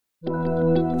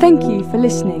Thank you for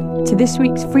listening to this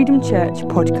week's Freedom Church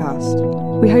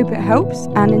podcast. We hope it helps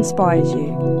and inspires you.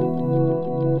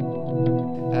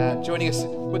 Joining us,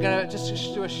 we're going to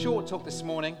just do a short talk this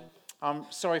morning. I'm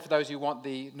sorry for those who want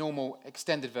the normal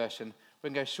extended version.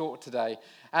 We're going to go short today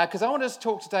because I want us to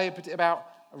talk today about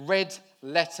red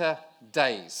letter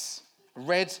days.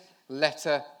 Red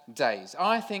letter days.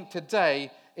 I think today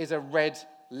is a red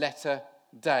letter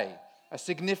day, a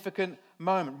significant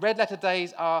moment. Red letter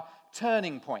days are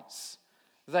turning points.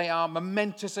 They are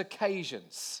momentous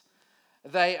occasions.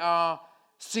 They are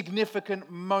significant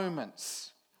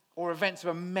moments or events of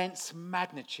immense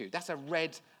magnitude. That's a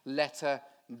red letter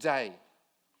day.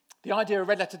 The idea of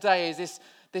red letter day is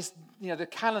this the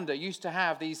calendar used to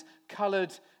have these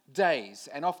coloured days,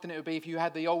 and often it would be, if you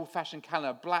had the old-fashioned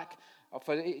calendar, black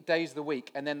for days of the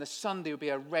week, and then the Sunday would be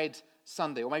a red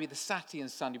Sunday, or maybe the Saturday and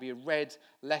Sunday would be a red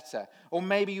letter, or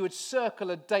maybe you would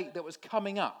circle a date that was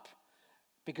coming up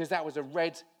because that was a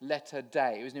red letter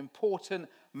day. It was an important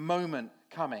moment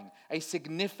coming, a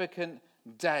significant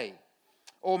day.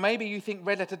 Or maybe you think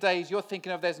red letter days, you're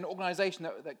thinking of there's an organisation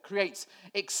that creates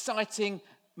exciting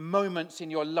moments in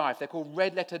your life. They're called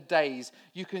red letter days.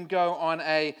 You can go on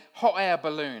a hot air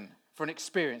balloon for an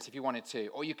experience if you wanted to.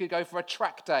 Or you could go for a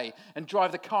track day and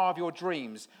drive the car of your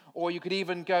dreams. Or you could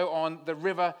even go on the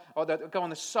river, or go on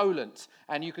the Solent,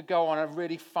 and you could go on a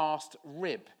really fast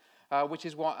rib. Which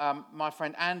is what my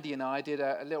friend Andy and I did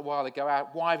a little while ago. Our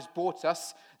wives bought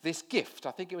us this gift.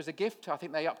 I think it was a gift. I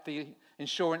think they upped the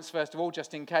insurance first of all,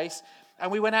 just in case. And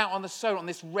we went out on the Solent on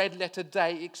this red letter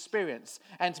day experience.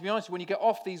 And to be honest, when you get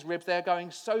off these ribs, they're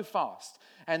going so fast.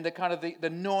 And the kind of the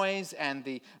noise and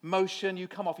the motion, you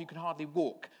come off, you can hardly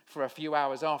walk for a few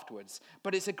hours afterwards.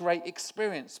 But it's a great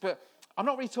experience. But I'm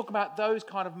not really talking about those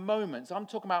kind of moments. I'm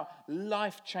talking about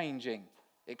life-changing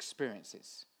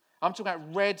experiences. I'm talking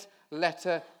about red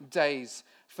letter days.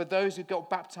 For those who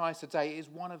got baptized today, it is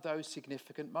one of those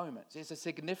significant moments. It's a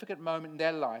significant moment in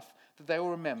their life that they will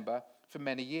remember for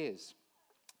many years.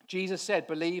 Jesus said,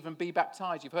 believe and be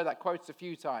baptized. You've heard that quoted a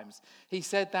few times. He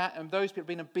said that, and those people have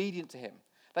been obedient to him.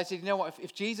 They said, you know what,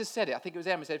 if Jesus said it, I think it was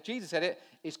them who said, if Jesus said it,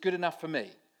 it's good enough for me.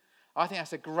 I think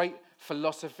that's a great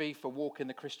philosophy for walking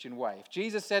the Christian way. If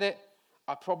Jesus said it,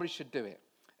 I probably should do it.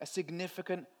 A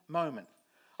significant moment.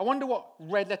 I wonder what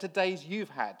red letter days you've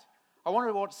had. I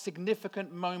wonder what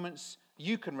significant moments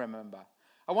you can remember.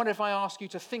 I wonder if I ask you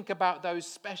to think about those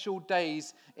special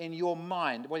days in your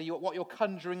mind, what you're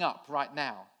conjuring up right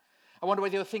now. I wonder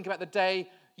whether you'll think about the day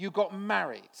you got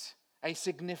married, a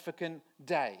significant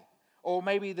day. Or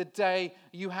maybe the day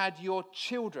you had your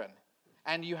children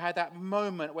and you had that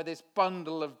moment where this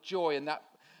bundle of joy and that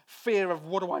fear of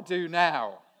what do I do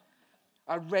now?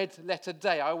 A red letter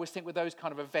day. I always think with those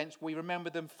kind of events, we remember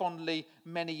them fondly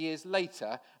many years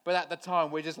later, but at the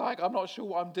time we're just like, I'm not sure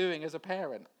what I'm doing as a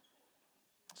parent.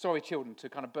 Sorry, children, to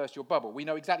kind of burst your bubble. We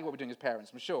know exactly what we're doing as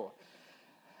parents, I'm sure.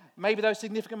 Maybe those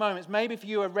significant moments, maybe for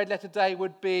you a red letter day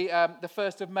would be the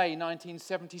 1st of May,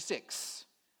 1976,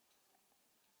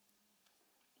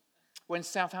 when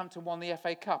Southampton won the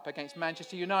FA Cup against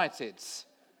Manchester United.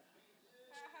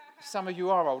 Some of you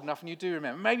are old enough and you do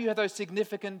remember. Maybe you have those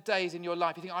significant days in your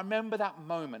life. You think, I remember that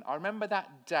moment. I remember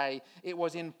that day. It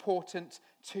was important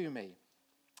to me.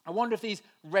 I wonder if these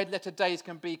red letter days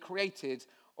can be created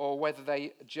or whether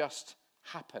they just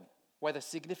happen. Whether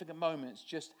significant moments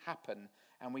just happen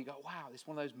and we go, wow, this is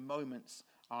one of those moments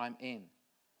I'm in.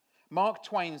 Mark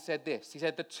Twain said this. He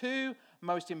said, the two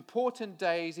most important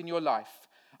days in your life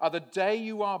are the day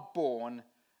you are born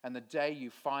and the day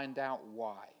you find out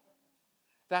why.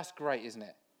 That's great, isn't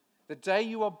it? The day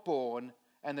you are born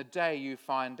and the day you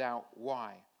find out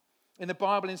why. In the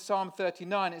Bible, in Psalm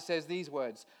 39, it says these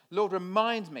words, Lord,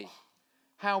 remind me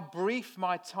how brief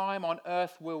my time on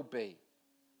earth will be.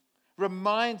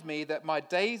 Remind me that my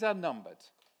days are numbered,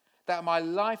 that my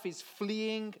life is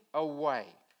fleeing away.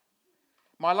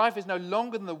 My life is no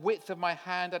longer than the width of my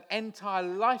hand. An entire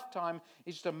lifetime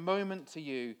is just a moment to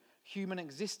you. Human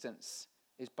existence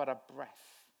is but a breath.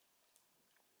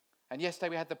 And yesterday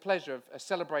we had the pleasure of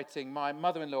celebrating my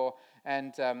mother-in-law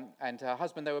and her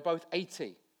husband. They were both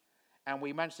 80. And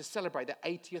we managed to celebrate their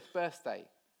 80th birthday.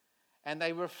 And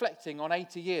they were reflecting on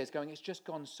 80 years, going, it's just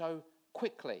gone so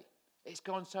quickly. It's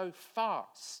gone so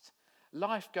fast.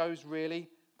 Life goes really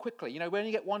quickly. You know, we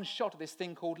only get one shot at this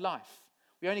thing called life.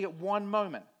 We only get one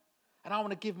moment. And I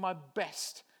want to give my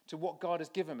best to what God has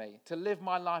given me, to live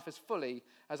my life as fully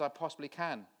as I possibly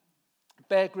can.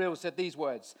 Bear Grylls said these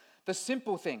words, the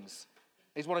simple things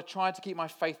is what I tried to keep my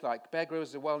faith like. Bear Grylls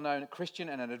is a well-known Christian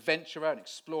and an adventurer, an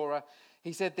explorer.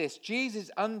 He said this, Jesus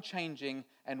is unchanging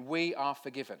and we are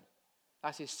forgiven.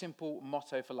 That's his simple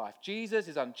motto for life. Jesus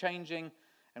is unchanging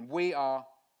and we are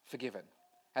forgiven.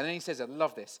 And then he says, I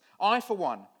love this. I, for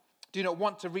one, do not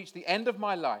want to reach the end of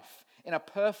my life in a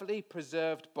perfectly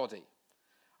preserved body.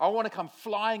 I want to come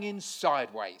flying in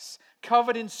sideways,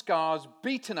 covered in scars,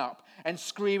 beaten up, and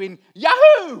screaming,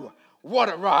 Yahoo!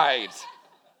 What a ride!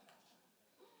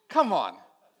 Come on.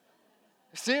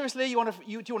 Seriously, do you want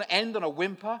to end on a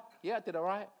whimper? Yeah, I did all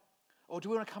right. Or do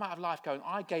we want to come out of life going,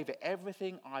 I gave it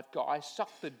everything I've got. I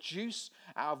sucked the juice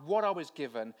out of what I was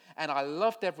given, and I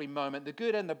loved every moment, the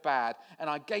good and the bad, and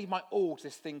I gave my all to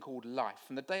this thing called life.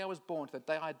 From the day I was born to the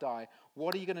day I die,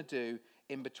 what are you going to do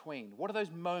in between? What are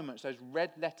those moments, those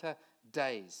red letter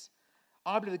days?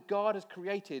 I believe that God has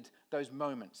created those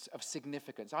moments of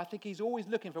significance. I think he's always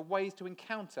looking for ways to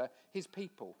encounter his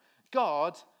people.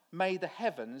 God made the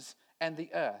heavens and the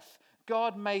earth.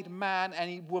 God made man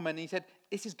and woman, and he said,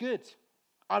 this is good.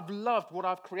 I've loved what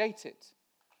I've created.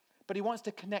 But he wants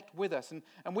to connect with us.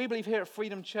 And we believe here at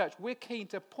Freedom Church, we're keen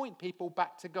to point people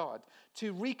back to God,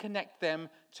 to reconnect them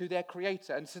to their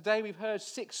Creator. And today we've heard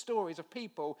 6 stories of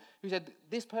people who said,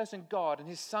 this person, God, and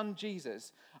his son,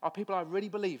 Jesus, are people I really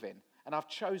believe in, and I've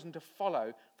chosen to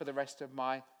follow for the rest of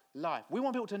my life. We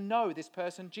want people to know this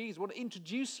person, Jesus. We want to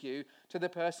introduce you to the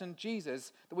person,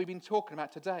 Jesus, that we've been talking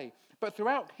about today. But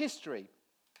throughout history,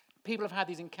 people have had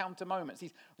these encounter moments,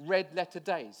 these red letter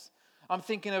days. I'm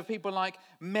thinking of people like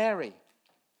Mary.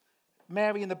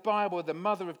 Mary in the Bible, the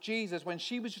mother of Jesus, when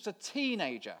she was just a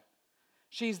teenager.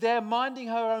 She's there minding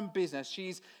her own business.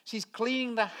 She's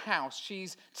cleaning the house.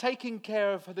 She's taking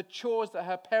care of the chores that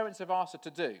her parents have asked her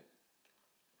to do.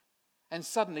 And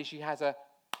suddenly she has a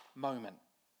moment.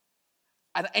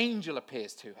 An angel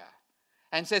appears to her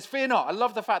and says, fear not. I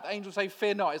love the fact that angels say,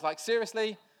 fear not. It's like,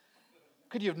 seriously?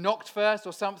 Could you have knocked first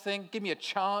or something? Give me a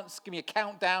chance. Give me a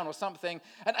countdown or something.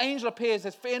 An angel appears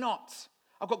and says, fear not.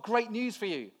 I've got great news for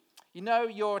you. You know,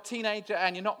 you're a teenager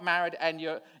and you're not married and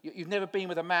you've never been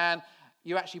with a man.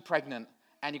 You're actually pregnant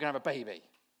and you're going to have a baby.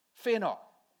 Fear not.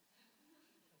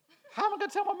 How am I going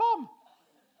to tell my mum?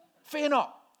 Fear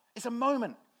not. It's a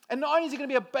moment. And not only is it going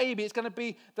to be a baby, it's going to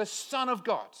be the Son of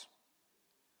God.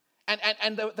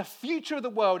 And the future of the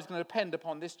world is going to depend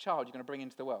upon this child you're going to bring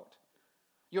into the world.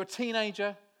 You're a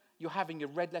teenager, you're having your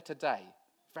red letter day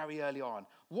very early on.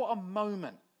 What a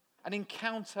moment, an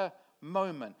encounter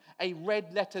moment, a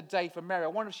red letter day for Mary. I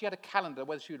wonder if she had a calendar,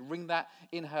 whether she would ring that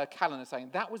in her calendar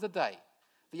saying, that was the day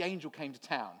the angel came to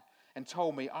town and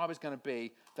told me I was going to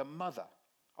be the mother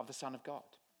of the Son of God.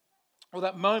 Or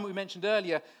that moment we mentioned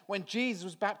earlier when Jesus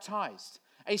was baptized,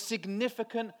 a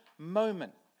significant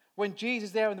moment. When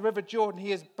Jesus there in the River Jordan,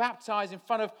 he is baptized in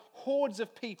front of hordes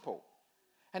of people.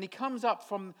 And he comes up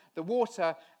from the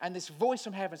water and this voice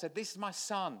from heaven said, this is my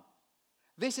son.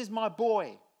 This is my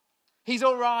boy. He's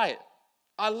all right.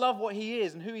 I love what he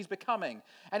is and who he's becoming.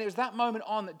 And it was that moment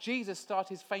on that Jesus started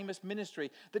his famous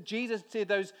ministry, that Jesus did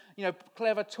those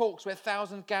clever talks where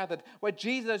thousands gathered, where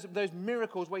Jesus, those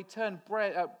miracles where he turned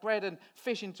bread and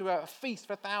fish into a feast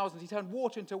for thousands. He turned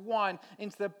water into wine,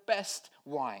 into the best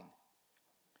wine.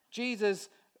 Jesus,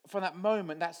 from that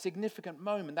moment, that significant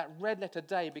moment, that red letter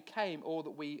day became all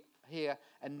that we hear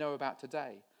and know about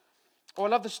today. Or I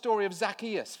love the story of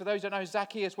Zacchaeus. For those who don't know,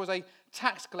 Zacchaeus was a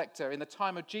tax collector in the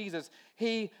time of Jesus.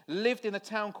 He lived in a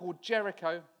town called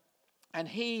Jericho. And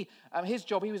his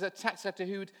job, he was a tax collector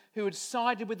who had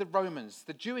sided with the Romans.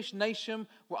 The Jewish nation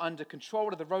were under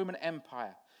control of the Roman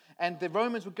Empire. And the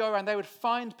Romans would go around, they would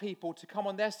find people to come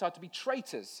on their side to be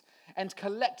traitors and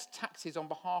collect taxes on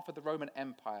behalf of the Roman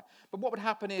Empire. But what would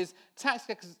happen is tax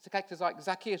collectors like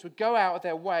Zacchaeus would go out of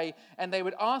their way and they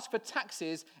would ask for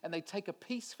taxes and they'd take a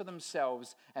piece for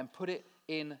themselves and put it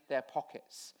in their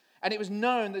pockets. And it was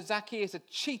known that Zacchaeus had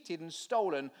cheated and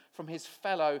stolen from his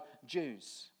fellow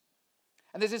Jews.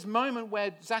 And there's this moment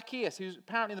where Zacchaeus, who's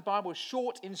apparently in the Bible is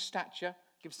short in stature,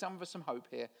 gives some of us some hope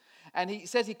here. And he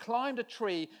says he climbed a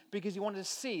tree because he wanted to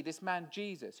see this man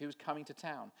Jesus who was coming to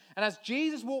town. And as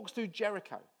Jesus walks through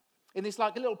Jericho, in this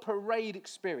like a little parade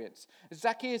experience,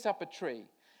 Zacchaeus up a tree,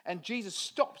 and Jesus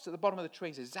stops at the bottom of the tree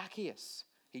and says, Zacchaeus.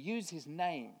 He used his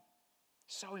name.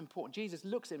 So important. Jesus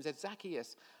looks at him and says,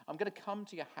 Zacchaeus, I'm going to come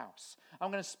to your house.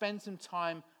 I'm going to spend some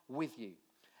time with you.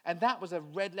 And that was a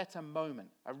red letter moment,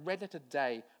 a red letter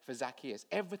day for Zacchaeus.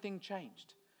 Everything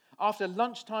changed. After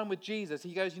lunchtime with Jesus,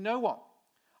 he goes, you know what?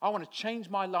 I want to change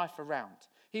my life around.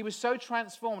 He was so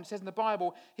transformed, it says in the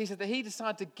Bible, he said that he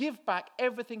decided to give back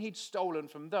everything he'd stolen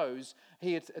from those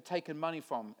he had taken money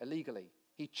from illegally.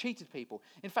 He cheated people.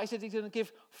 In fact, he said he's going to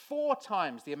give 4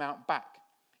 times the amount back.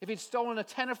 If he'd stolen a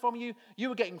tenner from you, you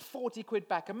were getting 40 quid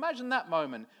back. Imagine that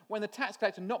moment when the tax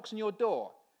collector knocks on your door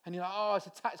And you're like, oh, it's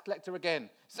a tax collector again.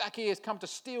 Zacchaeus come to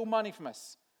steal money from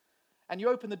us. And you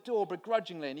open the door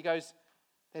begrudgingly and he goes,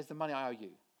 there's the money I owe you.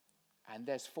 And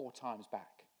there's 4 times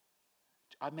back.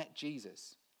 I met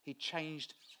Jesus. He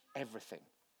changed everything.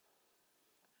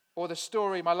 Or the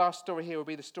story, my last story here will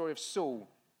be the story of Saul.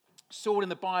 Saul in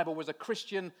the Bible was a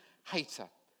Christian hater.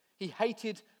 He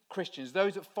hated Christians,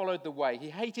 those that followed the way. He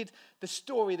hated the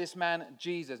story of this man,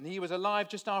 Jesus. And he was alive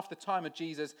just after the time of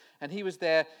Jesus, and he was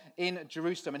there in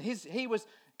Jerusalem. And he was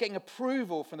getting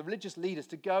approval from the religious leaders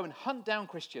to go and hunt down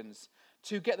Christians,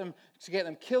 to get them,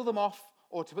 kill them off,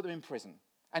 or to put them in prison.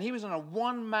 And he was on a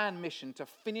one-man mission to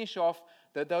finish off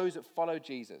those that followed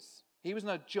Jesus. He was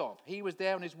on a job. He was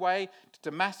there on his way to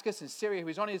Damascus in Syria. He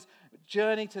was on his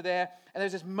journey to there. And there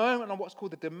was this moment on what's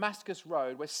called the Damascus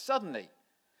Road where suddenly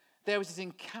there was this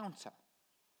encounter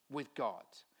with God.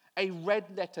 A red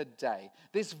letter day.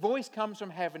 This voice comes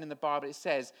from heaven in the Bible. It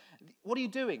says, what are you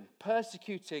doing?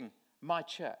 Persecuting my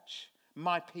church,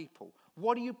 my people.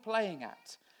 What are you playing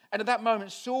at? And at that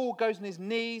moment, Saul goes on his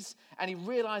knees and he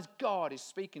realized God is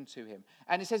speaking to him.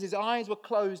 And it says his eyes were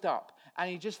closed up and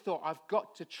he just thought, I've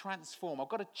got to transform. I've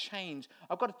got to change.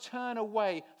 I've got to turn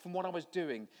away from what I was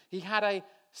doing. He had a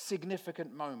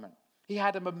significant moment. He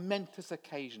had a momentous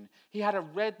occasion. He had a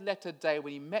red letter day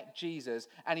when he met Jesus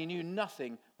and he knew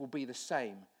nothing will be the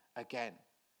same again.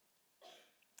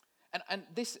 And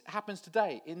this happens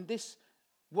today. In this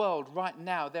world right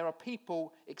now, there are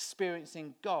people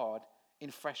experiencing God in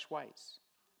fresh ways.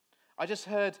 I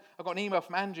got an email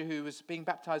from Andrew who was being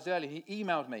baptized earlier. He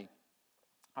emailed me.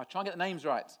 I'll try and get the names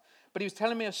right. But he was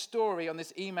telling me a story on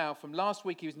this email from last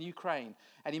week. He was in Ukraine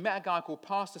and he met a guy called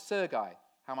Pastor Sergei.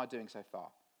 How am I doing so far,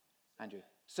 Andrew?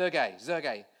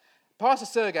 Sergei. Pastor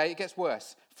Sergei, it gets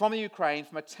worse. From the Ukraine,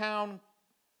 from a town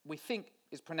we think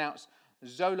is pronounced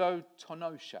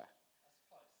Zolotonosha.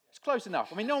 It's close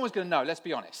enough. I mean, no one was going to know, let's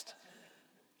be honest.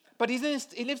 But he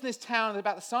lives in this town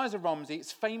about the size of Romsey.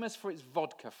 It's famous for its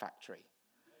vodka factory.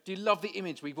 Do you love the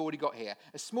image we've already got here?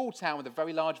 A small town with a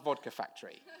very large vodka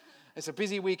factory. It's a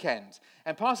busy weekend.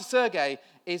 And Pastor Sergei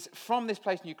is from this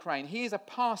place in Ukraine. He is a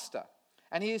pastor.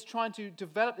 And he is trying to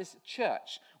develop this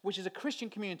church, which is a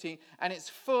Christian community. And it's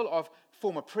full of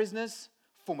former prisoners,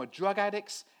 former drug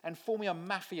addicts, and former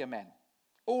mafia men.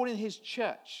 All in his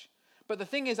church. But the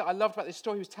thing is that I loved about this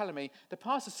story he was telling me, that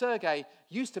Pastor Sergei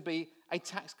used to be a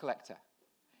tax collector.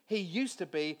 He used to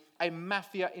be a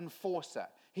mafia enforcer.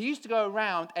 He used to go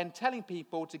around and telling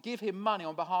people to give him money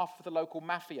on behalf of the local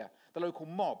mafia, the local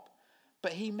mob.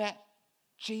 But he met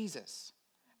Jesus.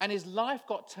 And his life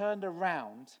got turned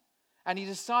around. And he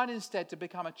decided instead to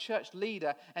become a church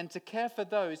leader and to care for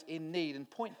those in need and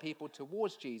point people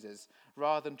towards Jesus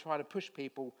rather than try to push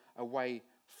people away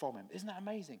from him. Isn't that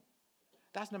amazing?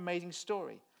 That's an amazing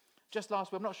story. Just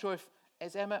last week, I'm not sure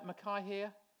is Emma Mackay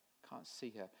here? Can't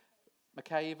see her.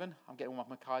 Mackay even. I'm getting one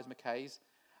of Mackay's.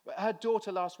 But her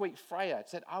daughter last week, Freya,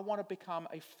 said, I want to become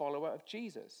a follower of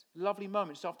Jesus. Lovely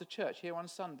moment just after church here on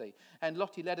Sunday. And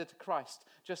Lottie led her to Christ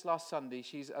just last Sunday.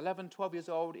 She's 11, 12 years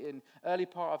old in early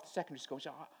part of the secondary school. She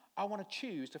said, I want to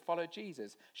choose to follow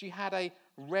Jesus. She had a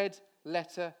red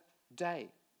letter day.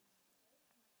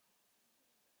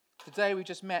 Today we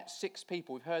just met 6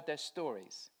 people. We've heard their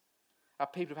stories. Our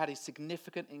people have had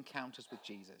significant encounters with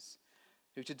Jesus,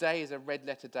 who today is a red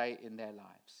letter day in their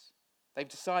lives. They've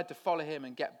decided to follow him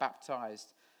and get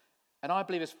baptized. And I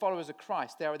believe as followers of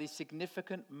Christ, there are these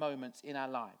significant moments in our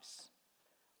lives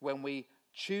when we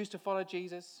choose to follow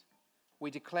Jesus.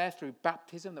 We declare through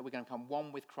baptism that we're going to become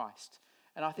one with Christ.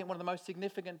 And I think one of the most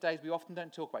significant days we often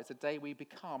don't talk about is the day we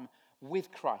become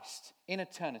with Christ in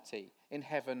eternity, in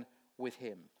heaven with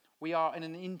him. We are in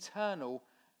an eternal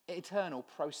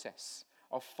process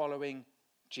of following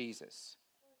Jesus.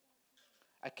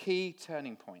 A key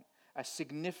turning point, a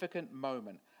significant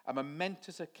moment, a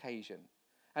momentous occasion,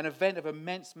 an event of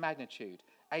immense magnitude,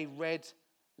 a red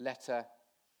letter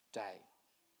day.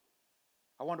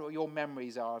 I wonder what your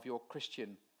memories are of your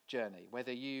Christian journey,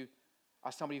 whether you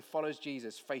are somebody who follows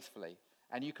Jesus faithfully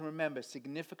and you can remember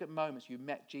significant moments you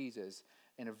met Jesus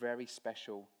in a very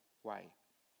special way.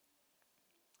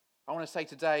 I want to say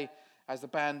today, as the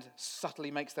band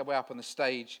subtly makes their way up on the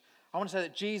stage, I want to say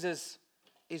that Jesus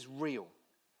is real.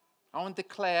 I want to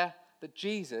declare that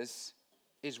Jesus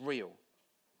is real.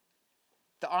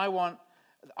 That I want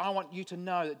you to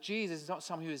know that Jesus is not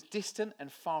someone who is distant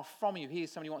and far from you. He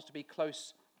is someone who wants to be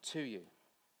close to you.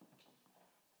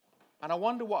 And I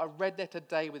wonder what a red letter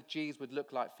day with Jesus would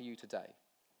look like for you today.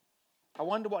 I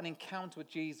wonder what an encounter with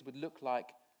Jesus would look like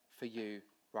for you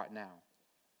right now.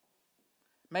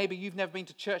 Maybe you've never been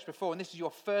to church before and this is your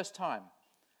first time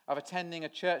of attending a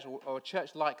church or a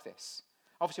church like this.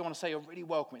 Obviously, I want to say you're really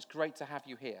welcome. It's great to have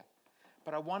you here.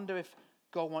 But I wonder if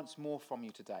God wants more from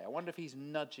you today. I wonder if he's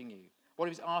nudging you. What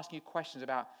if he's asking you questions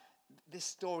about this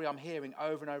story I'm hearing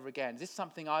over and over again? Is this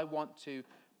something I want to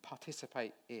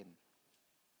participate in?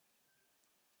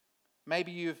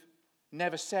 Maybe you've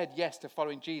never said yes to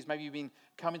following Jesus. Maybe you've been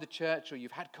coming to church or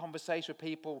you've had conversation with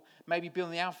people. Maybe you've been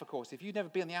on the Alpha course. If you've never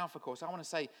been on the Alpha course, I want to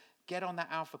say, get on that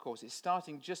Alpha course. It's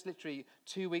starting just literally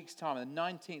 2 weeks' time. And the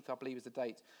 19th, I believe, is the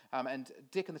date. And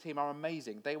Dick and the team are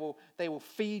amazing. They will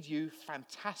feed you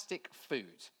fantastic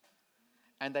food.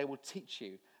 And they will teach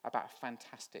you about a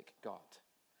fantastic God.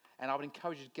 And I would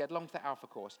encourage you to get along to the Alpha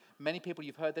course. Many people,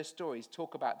 you've heard their stories,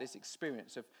 talk about this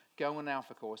experience of going on an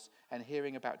Alpha course and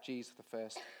hearing about Jesus for the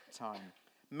first time.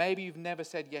 Maybe you've never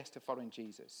said yes to following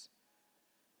Jesus.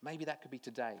 Maybe that could be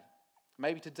today.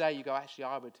 Maybe today you go, actually,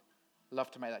 I would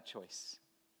love to make that choice.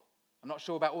 I'm not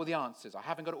sure about all the answers. I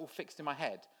haven't got it all fixed in my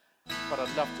head, but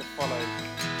I'd love to follow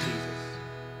Jesus.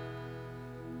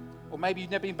 Or maybe you've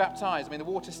never been baptized. I mean, the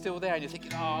water's still there and you're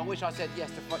thinking, I wish I said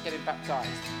yes to getting baptized.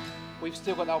 We've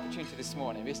still got the opportunity this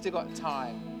morning. We've still got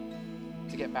time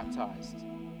to get baptized.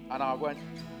 And I won't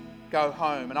go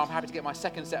home, and I'm happy to get my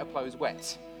second set of clothes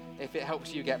wet if it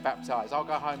helps you get baptized. I'll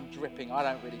go home dripping. I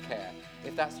don't really care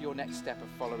if that's your next step of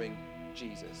following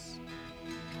Jesus.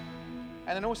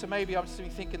 And then also maybe I'm just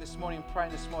thinking this morning,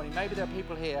 praying this morning, maybe there are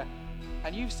people here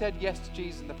and you've said yes to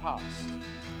Jesus in the past.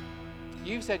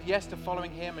 You've said yes to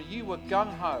following him and you were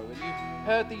gung-ho and you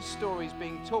heard these stories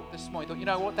being talked this morning. You thought, you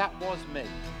know what, that was me.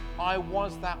 I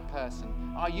was that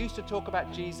person. I used to talk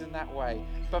about Jesus in that way.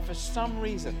 But for some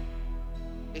reason,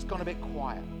 it's gone a bit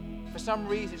quiet. For some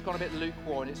reason, it's gone a bit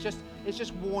lukewarm. It's just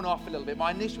worn off a little bit.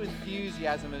 My initial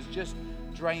enthusiasm has just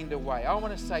drained away. I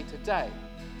want to say today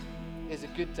is a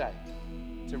good day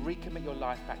to recommit your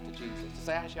life back to Jesus. To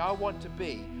say, actually, I want to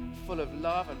be full of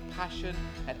love and passion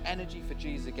and energy for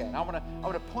Jesus again. I want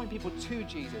to point people to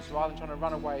Jesus rather than trying to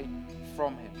run away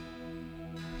from him.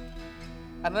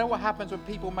 And I know what happens when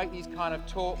people make these kind of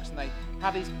talks and they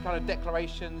have these kind of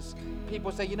declarations.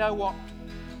 People say, you know what?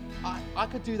 I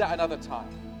could do that another time.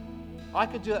 I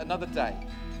could do that another day.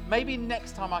 Maybe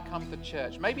next time I come to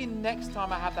church. Maybe next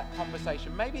time I have that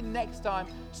conversation. Maybe next time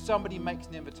somebody makes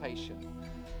an invitation.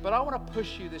 But I want to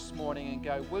push you this morning and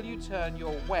go, will you turn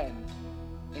your when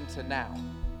into now?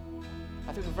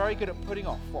 I think we're very good at putting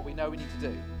off what we know we need to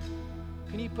do.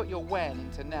 Can you put your when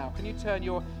into now? Can you turn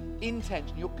your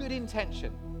intention, your good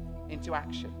intention, into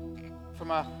action?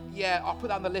 From I'll put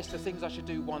that on the list of things I should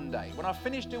do one day. When I've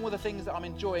finished doing all the things that I'm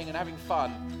enjoying and having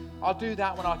fun, I'll do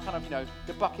that when I kind of,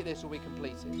 the bucket list will be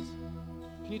completed.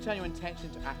 Can you turn your intention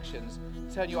into actions?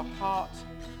 Turn your heart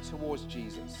towards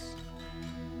Jesus.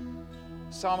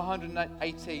 Psalm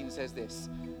 118 says this: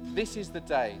 this is the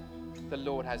day the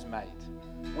Lord has made.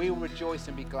 We will rejoice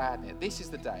and be glad in it. This is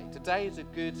the day. Today is a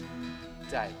good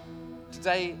day.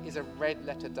 Today is a red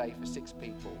letter day for 6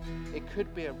 people. It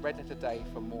could be a red letter day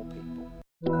for more people.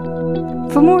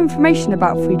 For more information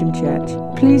about Freedom Church,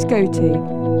 please go to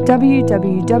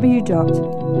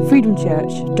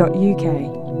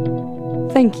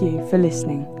www.freedomchurch.uk. Thank you for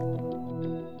listening.